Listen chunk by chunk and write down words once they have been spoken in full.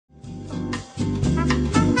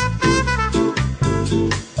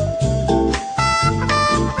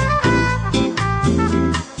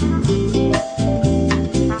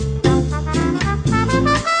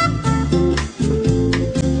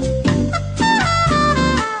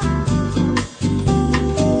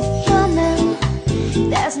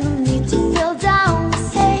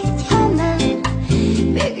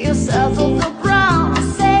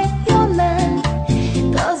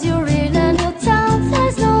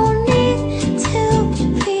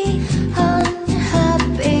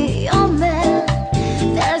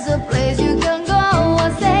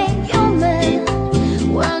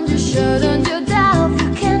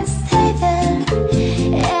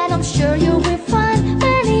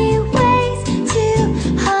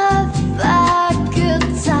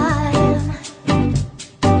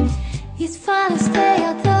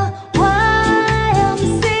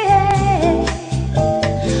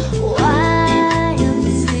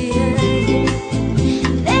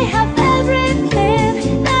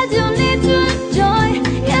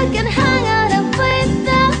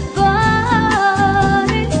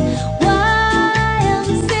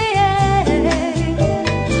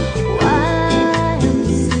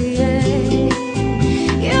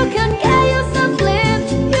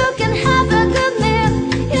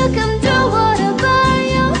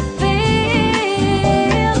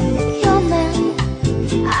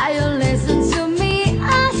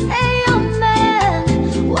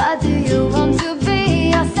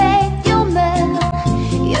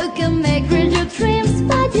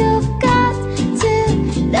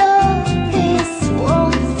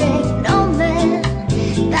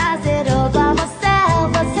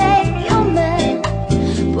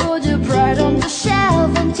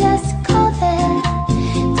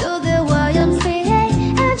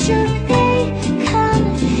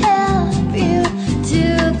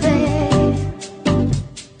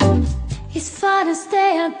fun to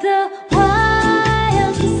stay at the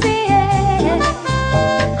YMCA.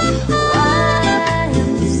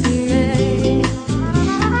 YMCA.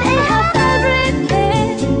 They have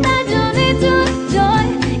everything that you need to enjoy.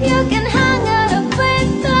 You can hang out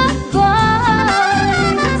with the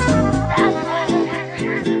boys.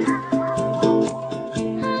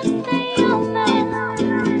 And the young men,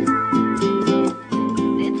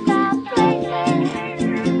 it's our places.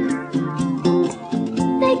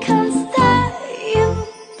 They can't stop.